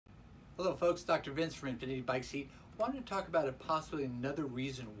Hello folks, Dr. Vince from Infinity Bike Seat. Wanted to talk about possibly another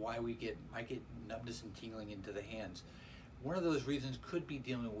reason why we might get numbness and tingling into the hands. One of those reasons could be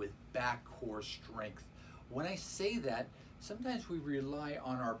dealing with back core strength. When I say that, sometimes we rely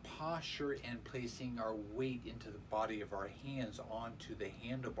on our posture and placing our weight into the body of our hands onto the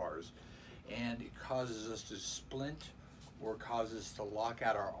handlebars, and it causes us to splint or causes us to lock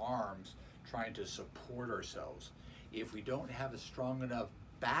out our arms trying to support ourselves. If we don't have a strong enough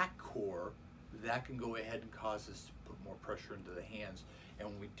back core, that can go ahead and cause us to put more pressure into the hands. And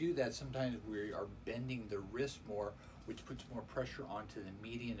when we do that, sometimes we are bending the wrist more, which puts more pressure onto the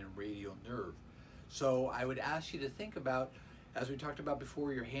median and radial nerve. So I would ask you to think about, as we talked about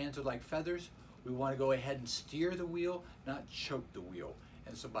before, your hands are like feathers. We want to go ahead and steer the wheel, not choke the wheel.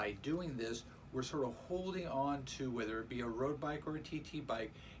 And so by doing this, we're sort of holding on to, whether it be a road bike or a TT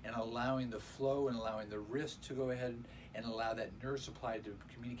bike, and allowing the flow and allowing the wrist to go ahead and allow that nerve supply to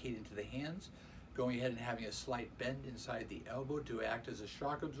communicate into the hands, going ahead and having a slight bend inside the elbow to act as a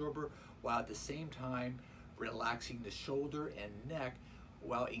shock absorber, while at the same time relaxing the shoulder and neck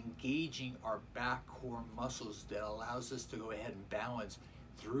while engaging our back core muscles that allows us to go ahead and balance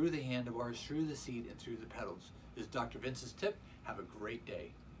through the handlebars, through the seat, and through the pedals. This is Dr. Vince's tip. Have a great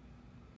day.